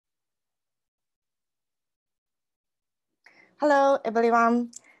Hello,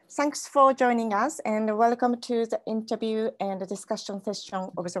 everyone. Thanks for joining us and welcome to the interview and discussion session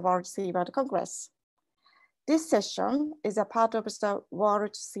of the World Seabird Congress. This session is a part of the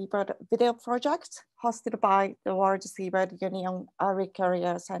World Seabird Video Project hosted by the World Seabird Union Early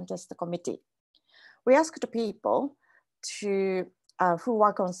Career Scientist Committee. We asked people who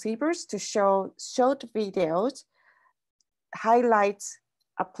work on seabirds to show short videos, highlight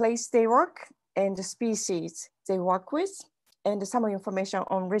a place they work and the species they work with, and some information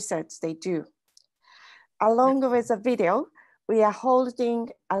on research they do. Along with the video, we are holding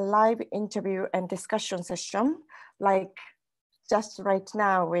a live interview and discussion session like just right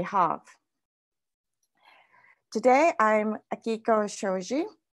now we have. Today, I'm Akiko Shoji,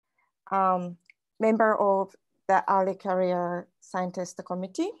 member of the Early Career Scientist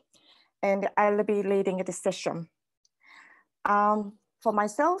Committee, and I'll be leading this session. For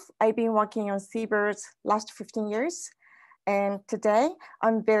myself, I've been working on seabirds last 15 years, and today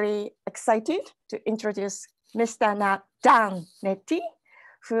I'm very excited to introduce Mr. Dan Netti,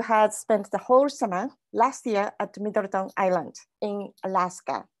 who has spent the whole summer last year at Middleton Island in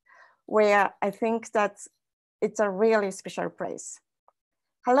Alaska, where I think that it's a really special place.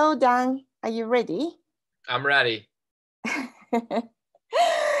 Hello, Dan, are you ready? I'm ready.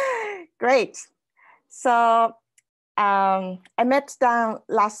 Great. So I met Dan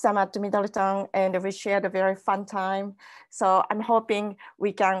last summer at Middleton and we shared a very fun time. So I'm hoping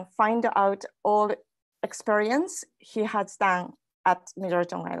we can find out all experience he has done at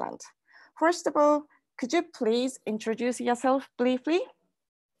Middleton Island. First of all, could you please introduce yourself briefly?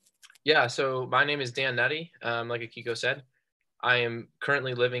 Yeah, so my name is Dan Netti, like Akiko said. I am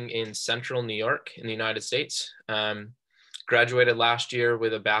currently living in central New York in the United States. Graduated last year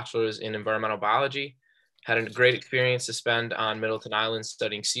with a bachelor's in environmental biology. Had a great experience to spend on Middleton Island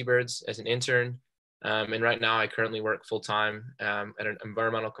studying seabirds as an intern. And right now I currently work full-time at an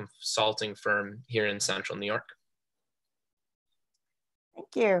environmental consulting firm here in central New York.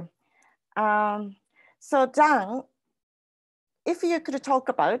 Thank you. So Dan, if you could talk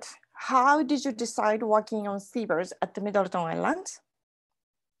about how did you decide working on seabirds at the Middleton Island?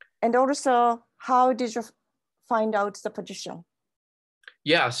 And also, how did you find out the position?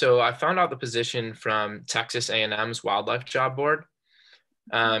 Yeah, so I found out the position from Texas A&M's Wildlife Job Board.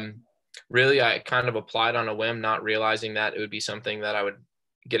 Really, I kind of applied on a whim, not realizing that it would be something that I would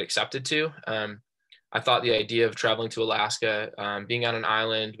get accepted to. I thought the idea of traveling to Alaska, being on an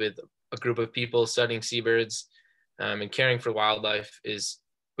island with a group of people studying seabirds and caring for wildlife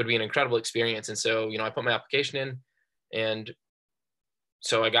would be an incredible experience. And so, I put my application in and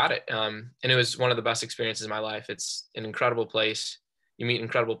so I got it. And it was one of the best experiences of my life. It's an incredible place. You meet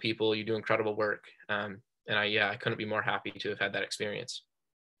incredible people, you do incredible work. And I couldn't be more happy to have had that experience.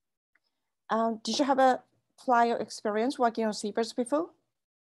 Did you have a prior experience working on seabirds before?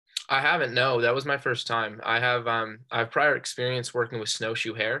 I haven't, no, that was my first time. I have prior experience working with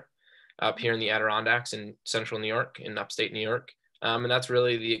snowshoe hare up here in the Adirondacks in central New York, in upstate New York. And that's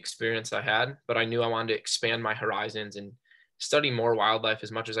really the experience I had, but I knew I wanted to expand my horizons and study more wildlife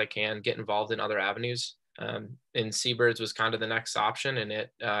as much as I can, get involved in other avenues. And seabirds was kind of the next option, and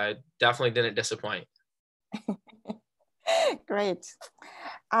it definitely didn't disappoint. Great.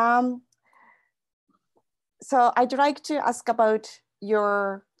 So I'd like to ask about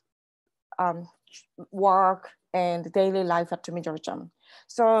your work and daily life at Middleton.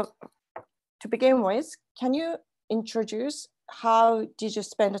 So to begin with, can you introduce how did you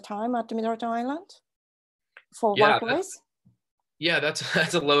spend the time at Middleton Island for work-wise? Yeah,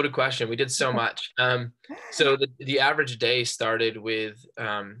 that's a loaded question. We did so much. So the average day started with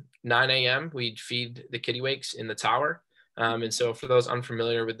 9 a.m. We'd feed the kittiwakes in the tower. And so for those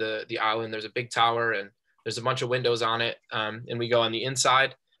unfamiliar with the island, there's a big tower and there's a bunch of windows on it. And we go on the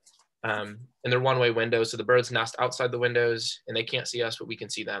inside and they're one-way windows. So the birds nest outside the windows and they can't see us, but we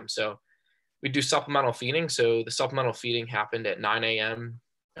can see them. So we do supplemental feeding. So the supplemental feeding happened at 9 a.m.,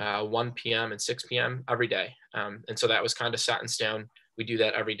 1 p.m. and 6 p.m. every day. And so that was kind of set in stone. We do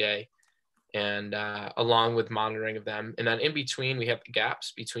that every day and along with monitoring of them. And then in between, we have the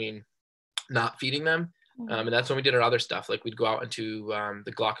gaps between not feeding them. And that's when we did our other stuff. Like we'd go out into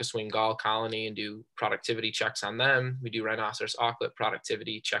the glaucous wing gull colony and do productivity checks on them. We do rhinoceros auklet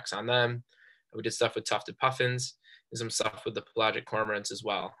productivity checks on them. We did stuff with tufted puffins and some stuff with the pelagic cormorants as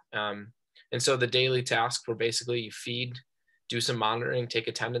well. And so the daily tasks were basically you feed, do some monitoring, take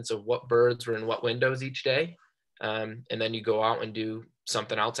attendance of what birds were in what windows each day. And then you go out and do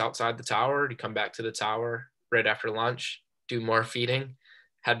something else outside the tower. You come back to the tower right after lunch, do more feeding,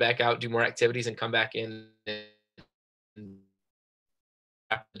 head back out, do more activities and come back in and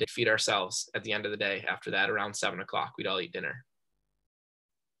to feed ourselves at the end of the day. After that, around 7 o'clock, we'd all eat dinner.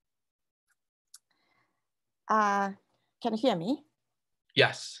 Can you hear me?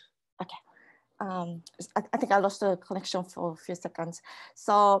 Yes. Okay. I think I lost the connection for a few seconds.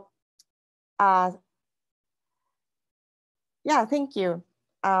 So, yeah, thank you.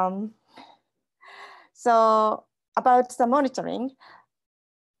 So about the monitoring,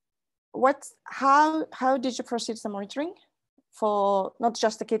 how did you proceed the monitoring for not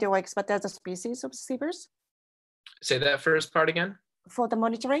just the kittiwakes, but the other species of seabirds? Say that first part again. For the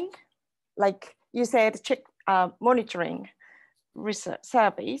monitoring, like you said, monitoring research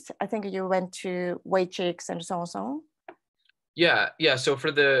surveys. I think you went to weigh chicks and so on, so on. Yeah. So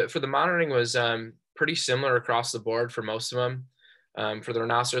for the monitoring was pretty similar across the board for most of them. For the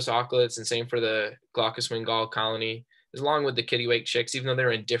rhinoceros auklets, and same for the glaucous winged gull colony, along with the kittiwake chicks, even though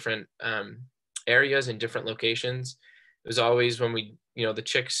they're in different areas and different locations. It was always when we, the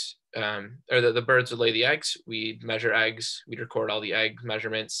chicks or the birds would lay the eggs, we'd measure eggs, we'd record all the egg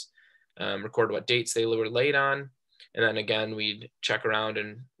measurements, record what dates they were laid on. And then again, we'd check around,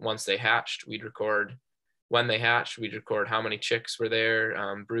 and once they hatched, we'd record when they hatched, we'd record how many chicks were there,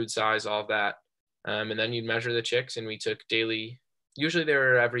 brood size, all of that. And then you'd measure the chicks, and we took daily, usually they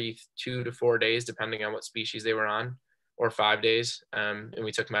were every 2 to 4 days, depending on what species they were on, or 5 days. And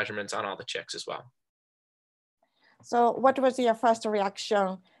we took measurements on all the chicks as well. So what was your first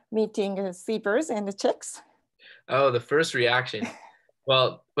reaction meeting the seabirds and the chicks? Oh, the first reaction.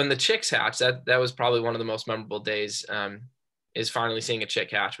 Well, when the chicks hatched, that was probably one of the most memorable days, is finally seeing a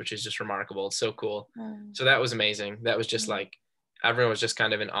chick hatch, which is just remarkable. It's so cool. So that was amazing. That was just like, everyone was just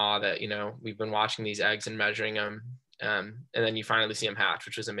kind of in awe that, we've been watching these eggs and measuring them. And then you finally see them hatch,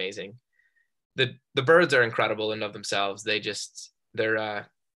 which was amazing. The birds are incredible in of themselves. They're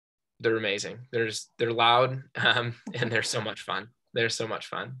amazing. They're loud, and they're so much fun. They're so much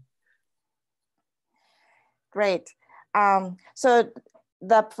fun. Great. So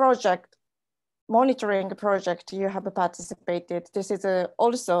the monitoring project you have participated, this is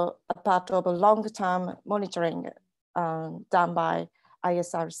also a part of a long-term monitoring done by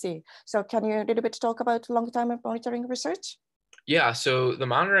ISRC. So can you a little bit talk about long-term monitoring research? Yeah, so the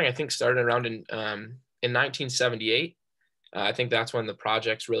monitoring, I think, started around in 1978. I think that's when the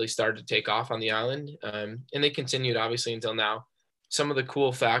projects really started to take off on the island, and they continued obviously until now. Some of the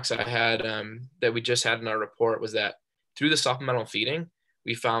cool facts I had that we just had in our report was that through the supplemental feeding,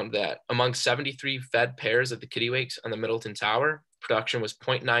 we found that among 73 fed pairs of the kittiwakes on the Middleton Tower, production was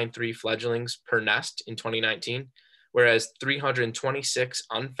 0.93 fledglings per nest in 2019, whereas 326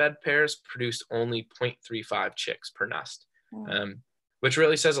 unfed pairs produced only 0.35 chicks per nest, which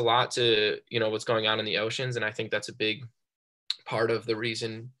really says a lot to, what's going on in the oceans. And I think that's a big part of the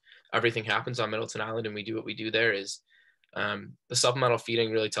reason everything happens on Middleton Island and we do what we do there is the supplemental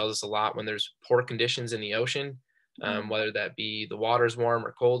feeding really tells us a lot when there's poor conditions in the ocean, whether that be the water's warm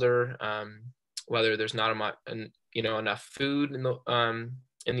or colder, whether there's not enough food in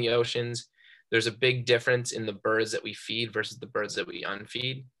the oceans. There's a big difference in the birds that we feed versus the birds that we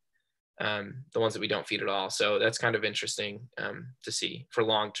unfeed, the ones that we don't feed at all. So that's kind of interesting to see for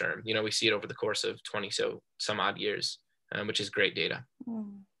long term. We see it over the course of 20 some odd years, which is great data.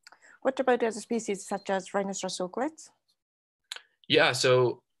 What about other species such as rhinoceros auklets? Yeah,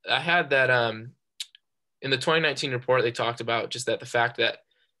 so I had that in the 2019 report, they talked about just that the fact that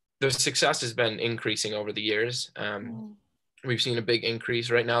the success has been increasing over the years. We've seen a big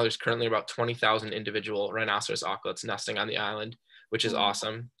increase. Right now, there's currently about 20,000 individual rhinoceros auklets nesting on the island, which is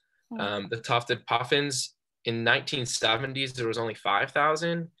awesome. The tufted puffins, in 1970s, there was only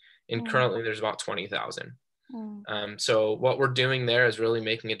 5,000, and currently there's about 20,000. So what we're doing there is really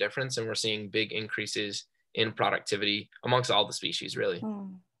making a difference, and we're seeing big increases in productivity amongst all the species, really.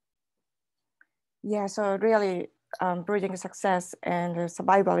 Yeah, so really breeding success and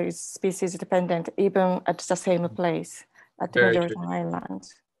survival is species dependent, even at the same place at the Middleton Island.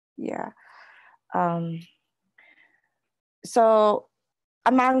 Yeah. So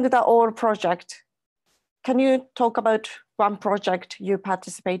among the all project, can you talk about one project you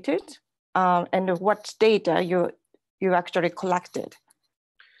participated and what data you actually collected?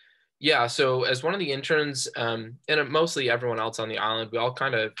 Yeah, so as one of the interns, and mostly everyone else on the island, we all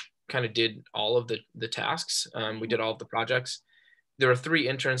kind of did all of the tasks. We did all of the projects. There were 3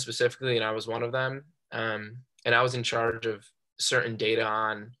 interns specifically, and I was one of them. And I was in charge of certain data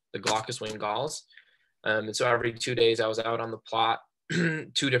on the glaucous winged gulls. And so every 2 days I was out on the plot, 2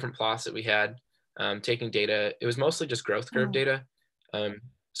 different plots that we had, taking data. It was mostly just growth curve data.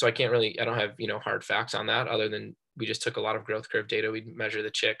 So I don't have, hard facts on that other than we just took a lot of growth curve data. We'd measure the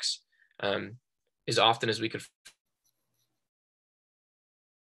chicks as often as we could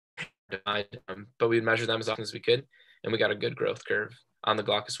but we'd measure them as often as we could, and we got a good growth curve on the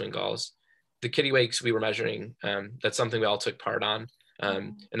glaucous wing galls. The kittiwakes we were measuring, that's something we all took part on.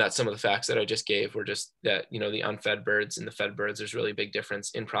 And that's some of the facts that I just gave were just that, you know, the unfed birds and the fed birds, there's really a big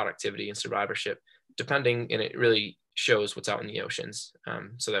difference in productivity and survivorship, depending, and it really shows what's out in the oceans.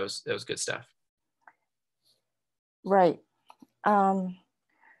 So that was good stuff. Right.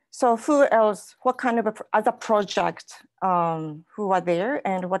 So who else, what kind of other project who are there,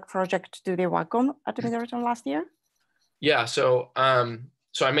 and what project do they work on at Middleton last year? Yeah, so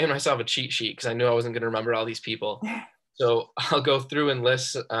I made myself a cheat sheet because I knew I wasn't going to remember all these people. So I'll go through and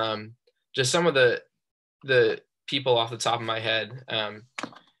list just some of the people off the top of my head.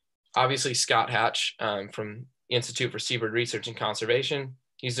 Obviously, Scott Hatch from the Institute for Seabird Research and Conservation.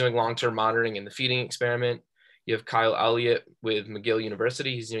 He's doing long-term monitoring in the feeding experiment. You have Kyle Elliott with McGill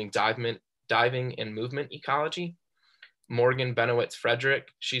University. He's doing diving and movement ecology. Morgan Benowitz Frederick,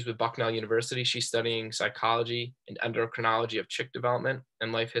 she's with Bucknell University. She's studying psychology and endocrinology of chick development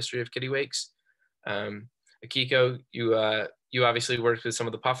and life history of kittiwakes. Akiko, you obviously worked with some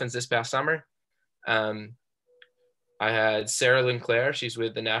of the puffins this past summer. I had Sarah Linclair. She's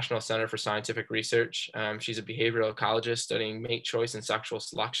with the National Center for Scientific Research. She's a behavioral ecologist studying mate choice and sexual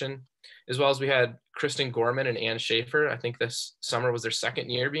selection, as well as we had Kristen Gorman and Ann Schaefer. I think this summer was their second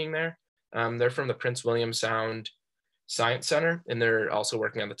year being there. They're from the Prince William Sound Science Center, and they're also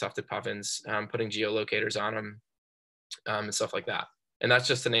working on the tufted puffins, putting geolocators on them and stuff like that. And that's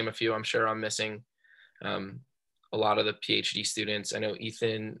just to name a few. I'm sure I'm missing a lot of the PhD students. I know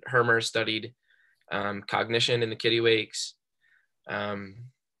Ethan Hermer studied cognition in the kittiwakes.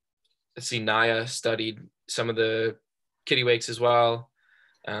 Let's see, Naya studied some of the kittiwakes as well.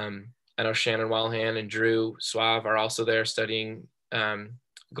 I know Shannon Wellhan and Drew Suave are also there studying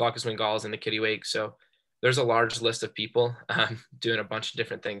glaucous wing galls in the kittiwake. So there's a large list of people doing a bunch of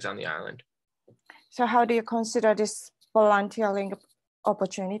different things on the island. So how do you consider this volunteering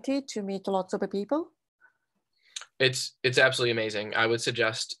opportunity to meet lots of people? It's absolutely amazing. I would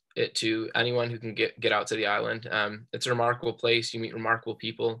suggest it to anyone who can get out to the island. It's a remarkable place. You meet remarkable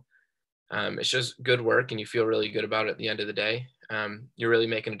people. It's just good work, and you feel really good about it at the end of the day. You're really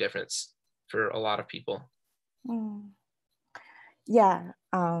making a difference for a lot of people. Yeah,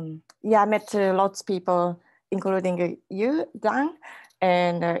 I met lots of people, including you, Dan,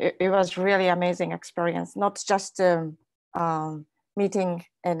 and it was really amazing experience. Not just meeting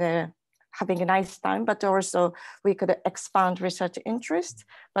and having a nice time, but also we could expand research interest,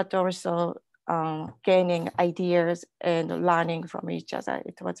 but also gaining ideas and learning from each other.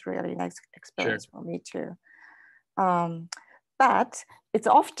 It was really nice experience for me too. But it's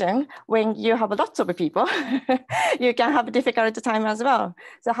often when you have lots of people, you can have a difficult time as well.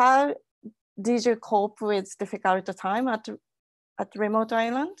 So how did you cope with difficult time at remote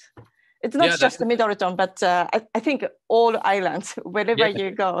island? It's not just the Middleton, but I think all islands, wherever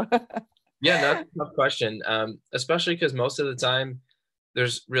you go. Yeah, that's a tough question, especially because most of the time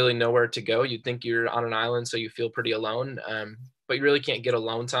there's really nowhere to go. You'd think you're on an island, so you feel pretty alone, but you really can't get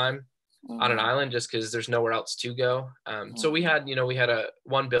alone time on an island just because there's nowhere else to go. So we had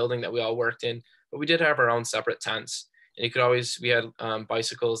one building that we all worked in, but we did have our own separate tents. And we had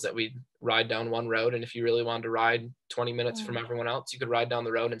bicycles that we'd ride down one road. And if you really wanted to ride 20 minutes from everyone else, you could ride down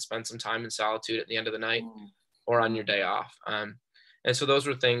the road and spend some time in solitude at the end of the night or on your day off. And so those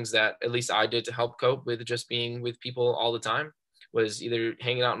were things that at least I did to help cope with just being with people all the time, was either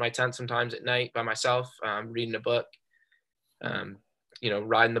hanging out in my tent sometimes at night by myself, reading a book,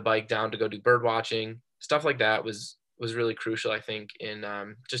 riding the bike down to go do bird watching. Stuff like that was really crucial, I think, in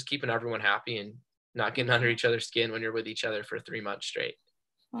just keeping everyone happy and not getting under each other's skin when you're with each other for 3 months straight.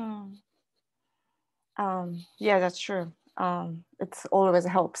 Yeah, that's true. It always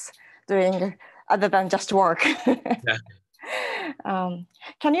helps doing other than just work. Yeah.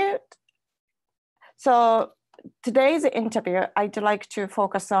 So today's interview, I'd like to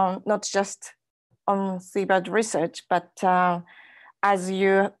focus on not just on seabird research, but as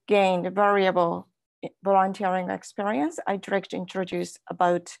you gained variable volunteering experience, I'd like to introduce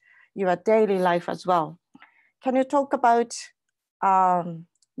about your daily life as well. Can you talk about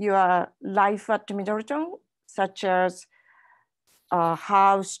your life at Middleton, such as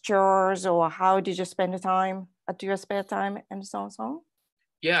house chores, or how did you spend the time at your spare time, and so on?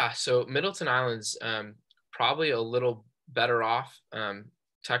 Yeah, so Middleton Island's probably a little better off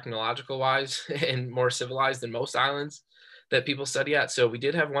technological wise and more civilized than most islands that people study at. So we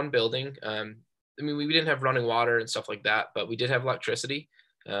did have one building. We didn't have running water and stuff like that, but we did have electricity.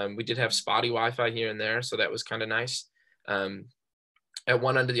 We did have spotty Wi-Fi here and there, so that was kind of nice. At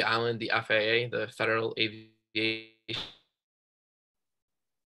one end of the island, the FAA, the Federal Aviation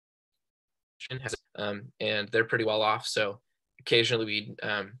has, and they're pretty well off. So occasionally we'd,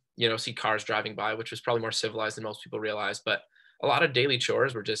 see cars driving by, which was probably more civilized than most people realize. But a lot of daily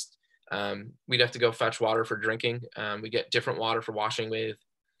chores were just, we'd have to go fetch water for drinking. We get different water for washing with.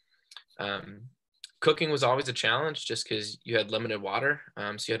 Cooking was always a challenge just because you had limited water.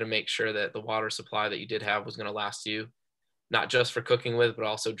 So you had to make sure that the water supply that you did have was going to last you, not just for cooking with, but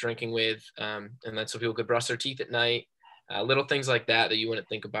also drinking with. And then so people could brush their teeth at night. Little things like that you wouldn't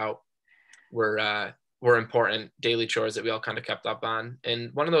think about were important daily chores that we all kind of kept up on.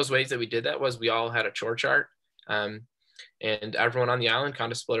 And one of those ways that we did that was we all had a chore chart, and everyone on the island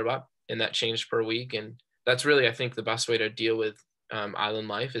kind of split it up, and that changed per week. And that's really, I think, the best way to deal with island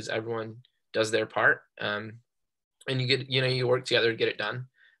life is everyone does their part, and you work together to get it done.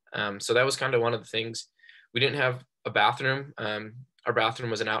 So that was kind of one of the things. We didn't have a bathroom. Our bathroom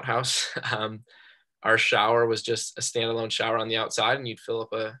was an outhouse. Our shower was just a standalone shower on the outside, and you'd fill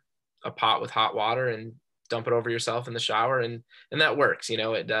up a pot with hot water and dump it over yourself in the shower, and that works.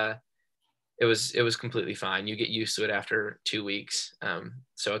 It was completely fine. You get used to it after 2 weeks,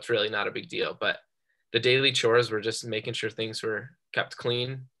 so it's really not a big deal. But the daily chores were just making sure things were kept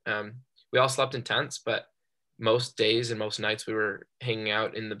clean. We all slept in tents, but most days and most nights we were hanging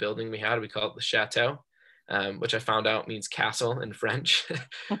out in the building we had. We call it the chateau, which I found out means castle in French.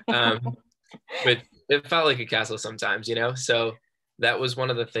 But it felt like a castle sometimes, So that was one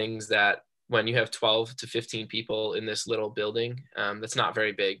of the things that when you have 12 to 15 people in this little building, that's not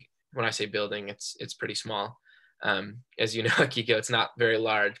very big. When I say building, it's pretty small. As you know, Akiko, it's not very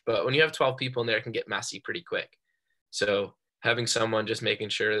large, but when you have 12 people in there, it can get messy pretty quick. So having someone just making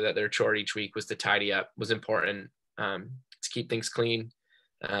sure that their chore each week was to tidy up was important, to keep things clean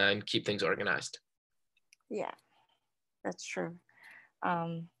and keep things organized. Yeah, that's true.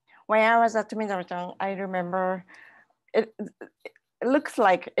 When I was at Middleton, I remember it looks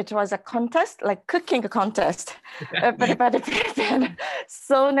like it was a contest, like cooking contest, but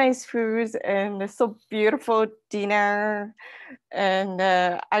so nice food and so beautiful dinner. And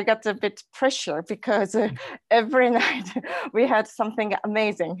I got a bit pressure because every night we had something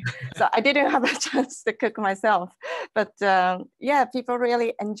amazing. So I didn't have a chance to cook myself, but people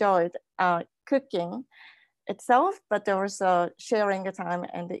really enjoyed cooking itself, but also sharing the time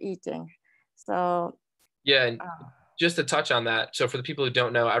and eating. So yeah, and just to touch on that, so for the people who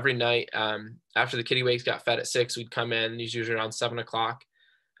don't know, every night after the kittiwakes got fed at 6, we'd come in, usually around 7 o'clock,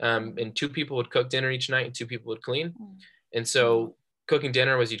 and 2 people would cook dinner each night and 2 people would clean. And so cooking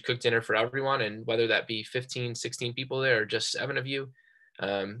dinner was you'd cook dinner for everyone, and whether that be 15, 16 people there or just 7 of you,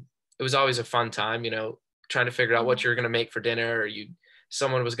 it was always a fun time, trying to figure out what you're going to make for dinner, or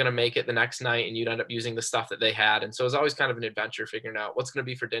someone was going to make it the next night and you'd end up using the stuff that they had. And so it was always kind of an adventure figuring out what's going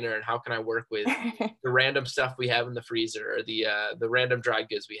to be for dinner and how can I work with the random stuff we have in the freezer or the random dry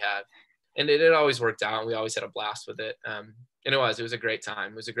goods we have. And it always worked out, and we always had a blast with it. And it was a great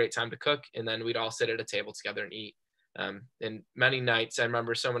time. It was a great time to cook. And then we'd all sit at a table together and eat. And many nights, I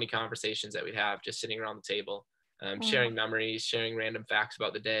remember so many conversations that we'd have just sitting around the table, sharing memories, sharing random facts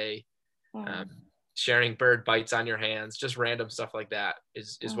about the day, sharing bird bites on your hands, just random stuff like that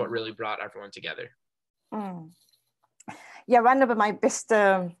is what really brought everyone together. Yeah, one of my best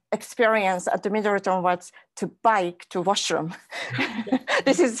experience at the Middleton was to bike to washroom.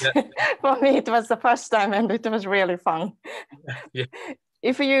 This is, for me, it was the first time and it was really fun. Yeah.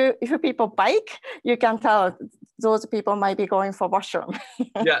 If people bike, you can tell those people might be going for washroom.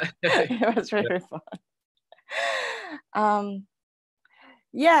 Yeah. It was really fun.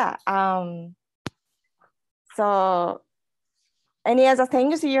 So any other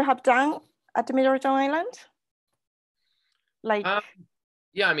things you have done at the Middleton Island? Like, I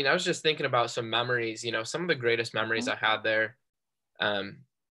was just thinking about some memories, some of the greatest memories I had there,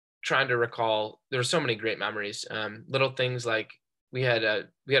 trying to recall, there were so many great memories, little things like we had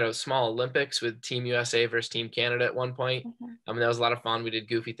a small Olympics with Team USA versus Team Canada at one point. That was a lot of fun. We did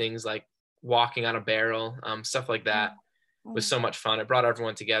goofy things like walking on a barrel, stuff like that. Was so much fun. It brought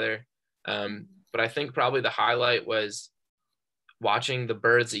everyone together. But I think probably the highlight was watching the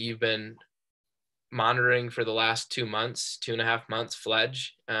birds that you've been monitoring for the last 2.5 months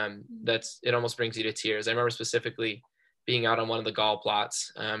fledge. It almost brings you to tears. I remember specifically being out on one of the gall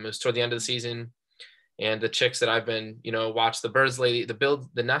plots. It was toward the end of the season, and the chicks that I've been, watch the birds lay the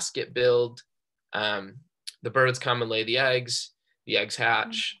nest get build. The birds come and lay the eggs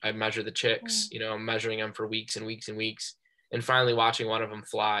hatch. I measure the chicks, measuring them for weeks and weeks and weeks. And finally watching one of them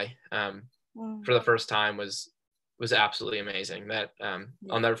fly for the first time was absolutely amazing. That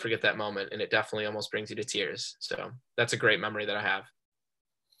I'll never forget that moment, and it definitely almost brings you to tears. So that's a great memory that I have.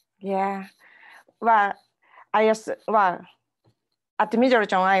 Yeah, well, at the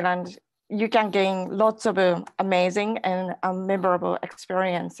Middleton Island, you can gain lots of amazing and memorable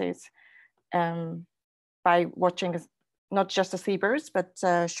experiences by watching not just the seabirds, but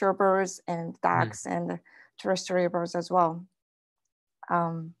shorebirds and ducks and terrestrial birds as well.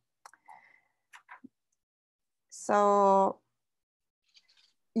 So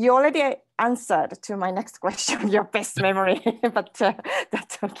you already answered to my next question, your best memory, but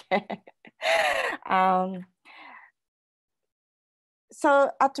that's okay.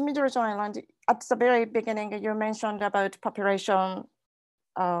 So at Middleton Island, at the very beginning, you mentioned about population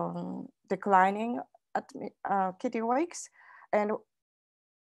declining at kittiwakes, and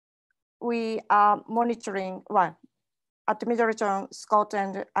we are monitoring, well, at Middleton, Scott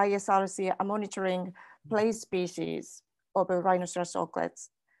and ISRC are monitoring play species of rhinoceros auklets.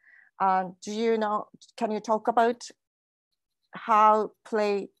 Do you know, can you talk about how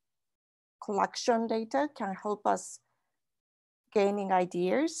play collection data can help us gaining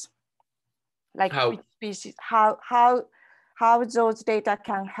ideas? Like how, which species, how those data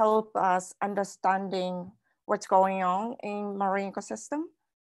can help us understanding what's going on in marine ecosystem?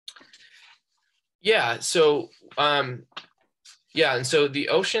 Yeah, so yeah, and so the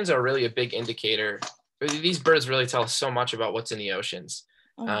oceans are really a big indicator. These birds really tell us so much about what's in the oceans.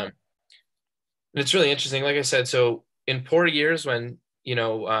 And it's really interesting, like I said, so in poor years when, you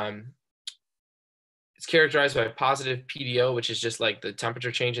know, it's characterized by positive PDO, which is just like the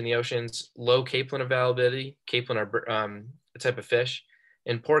temperature change in the oceans, low capelin availability. Capelin are a type of fish,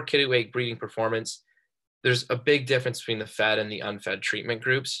 and poor kittiwake breeding performance. There's a big difference between the fed and the unfed treatment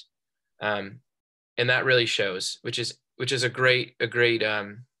groups, and that really shows, which is a great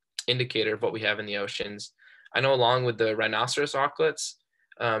indicator of what we have in the oceans. I know, along with the rhinoceros auklets,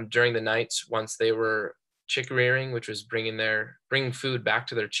 during the nights once they were chick rearing, which was bringing food back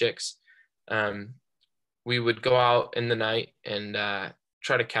to their chicks. We would go out in the night and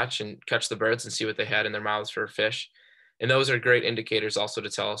try to catch the birds and see what they had in their mouths for fish. And those are great indicators also to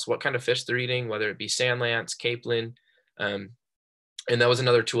tell us what kind of fish they're eating, whether it be sand lance, capelin. And that was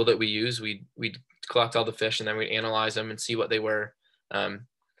another tool that we use. We'd collect all the fish and then we'd analyze them and see what they were. And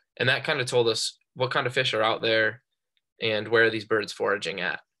that kind of told us what kind of fish are out there and where are these birds foraging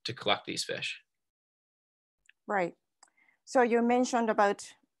at to collect these fish. Right. So you mentioned about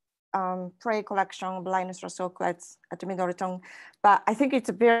prey collection of rhinoceros auklets at Middleton, but I think it's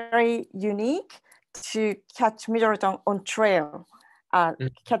very unique to catch Middleton on trail,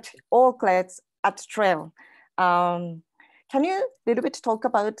 catch auklets at trail. Can you a little bit talk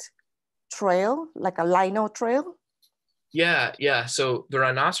about trail, like a rhino trail? Yeah. So the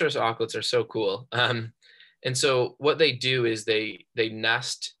rhinoceros auklets are so cool. And so what they do is they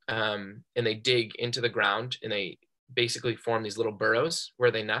nest and they dig into the ground and they basically form these little burrows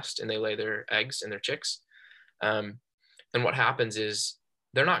where they nest and they lay their eggs and their chicks. And what happens is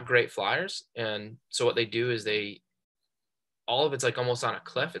they're not great flyers. And so what they do is all of it's like almost on a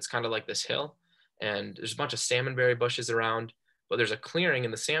cliff. It's kind of like this hill and there's a bunch of salmonberry bushes around, but there's a clearing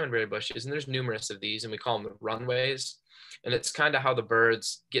in the salmonberry bushes and there's numerous of these and we call them the runways. And it's kind of how the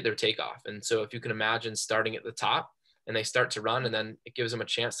birds get their takeoff. And so if you can imagine starting at the top and they start to run and then it gives them a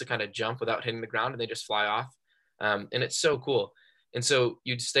chance to kind of jump without hitting the ground and they just fly off. And it's so cool. And so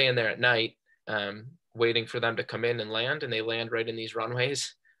you'd stay in there at night waiting for them to come in and land, and they land right in these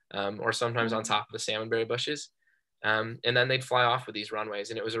runways or sometimes on top of the salmonberry bushes. And then they'd fly off with these runways.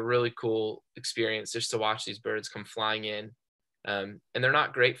 And it was a really cool experience just to watch these birds come flying in. And they're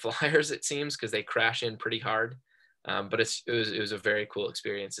not great flyers, it seems, because they crash in pretty hard. But it was a very cool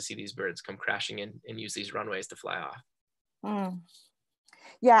experience to see these birds come crashing in and use these runways to fly off.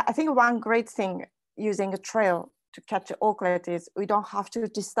 Yeah, I think one great thing using a trail to catch auklet is we don't have to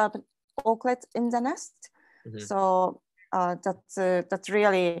disturb auklets in the nest. So that's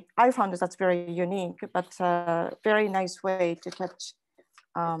really, I found that's very unique, but very nice way to catch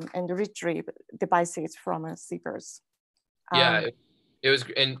and retrieve devices from seabirds. Yeah, it was,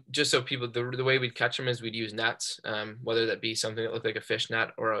 and just so people, the way we'd catch them is we'd use nets, whether that be something that looked like a fish net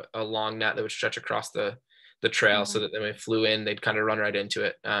or a long net that would stretch across the trail so that when they flew in, they'd kind of run right into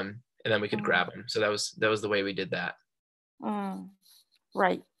it. And then we could grab them. So that was the way we did that.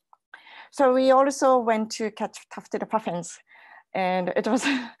 Right. So we also went to catch tufted puffins, and it was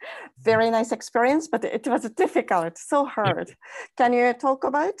a very nice experience, but it was difficult, so hard. Can you talk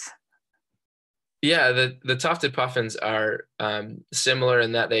about? Yeah, the tufted puffins are similar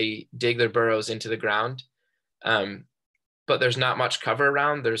in that they dig their burrows into the ground, but there's not much cover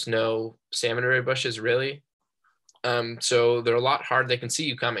around. There's no salmonberry bushes really. So they're a lot hard. They can see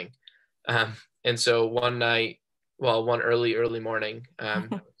you coming. And so one early morning,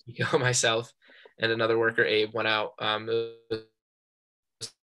 myself and another worker, Abe, went out. It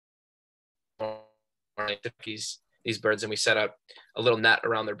was morning, took these birds and we set up a little net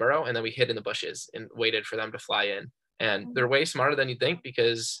around their burrow, and then we hid in the bushes and waited for them to fly in. And they're way smarter than you think,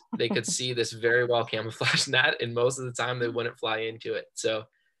 because they could see this very well camouflaged net, and most of the time they wouldn't fly into it. So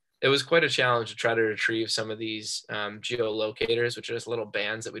it was quite a challenge to try to retrieve some of these geolocators, which are just little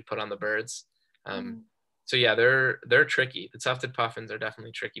bands that we put on the birds. So yeah, they're tricky. The tufted puffins are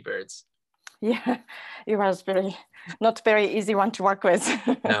definitely tricky birds. Yeah, it was not very easy one to work with.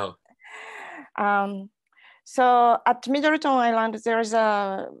 No. So at Middleton Island, there is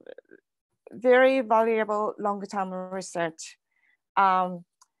a very valuable long-term research.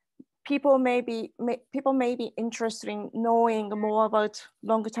 People may be interested in knowing more about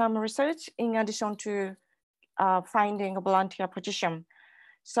long-term research in addition to finding a volunteer position.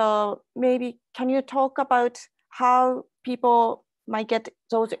 So maybe can you talk about how people might get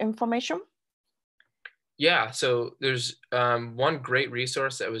those information? Yeah, so there's one great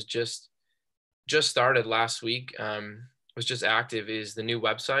resource that was just started last week, was just active, is the new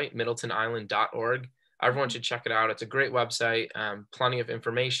website, middletonisland.org. Everyone should check it out. It's a great website, plenty of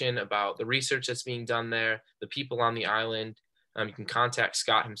information about the research that's being done there, the people on the island. You can contact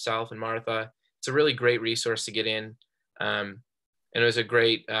Scott himself and Martha. It's a really great resource to get in. And it was a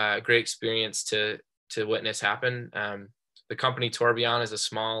great experience to witness happen. The company Tourbillon is a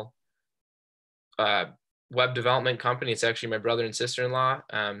small web development company. It's actually my brother and sister-in-law,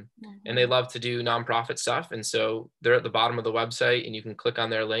 and they love to do nonprofit stuff. And so they're at the bottom of the website, and you can click on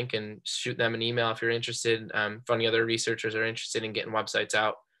their link and shoot them an email if you're interested. If any other researchers are interested in getting websites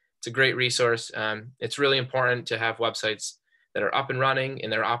out, it's a great resource. It's really important to have websites that are up and running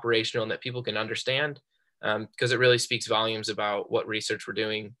and they're operational and that people can understand, because it really speaks volumes about what research we're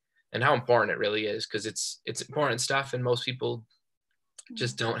doing and how important it really is, because it's important stuff and most people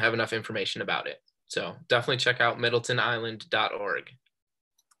just don't have enough information about it. So definitely check out middletonisland.org.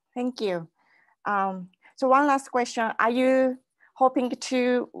 Thank you. So one last question. Are you hoping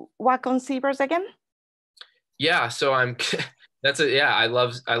to work on seabirds again? Yeah, so I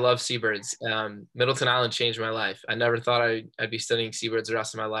love seabirds. Middleton Island changed my life. I never thought I'd be studying seabirds the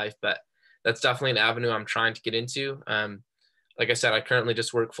rest of my life, but that's definitely an avenue I'm trying to get into. Like I said, I currently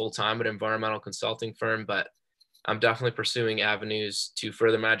just work full-time at an environmental consulting firm, but I'm definitely pursuing avenues to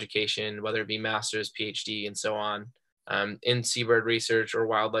further my education, whether it be master's, PhD, and so on, in seabird research or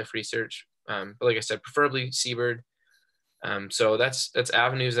wildlife research. But like I said, preferably seabird. So that's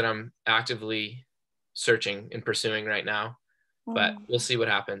avenues that I'm actively searching and pursuing right now. But we'll see what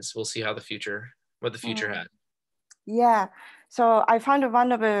happens. We'll see what the future had. Yeah. So I found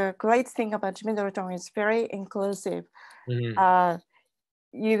one of the great thing about Middleton is very inclusive.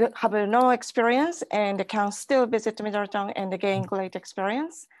 You have no experience and can still visit Middleton and gain great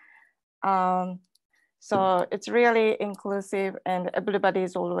experience. So it's really inclusive and everybody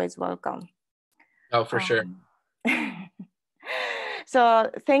is always welcome. Oh, for sure. So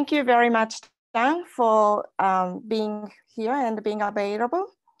thank you very much, Dan, for being here and being available.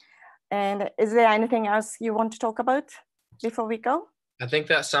 And is there anything else you want to talk about before we go? I think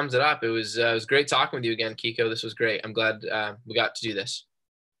that sums it up. It was great talking with you again, Kiko. This was great. I'm glad we got to do this.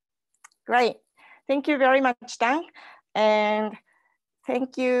 Great. Thank you very much, Dan. And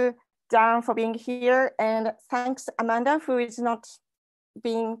thank you, Dan, for being here. And thanks, Amanda, who is not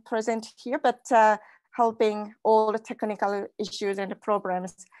being present here, but helping all the technical issues and the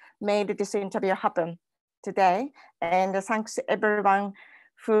problems made this interview happen today. And thanks everyone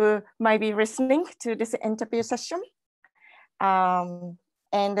who might be listening to this interview session. And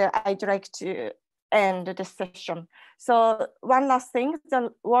I'd like to end this session. So one last thing,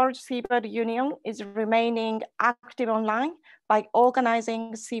 the World Seabird Union is remaining active online by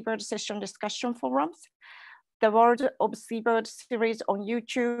organizing Seabird session discussion forums, the World of Seabird series on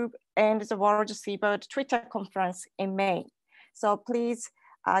YouTube, and the World Seabird Twitter conference in May. So please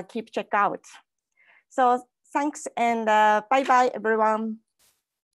keep check out. So thanks and bye-bye everyone.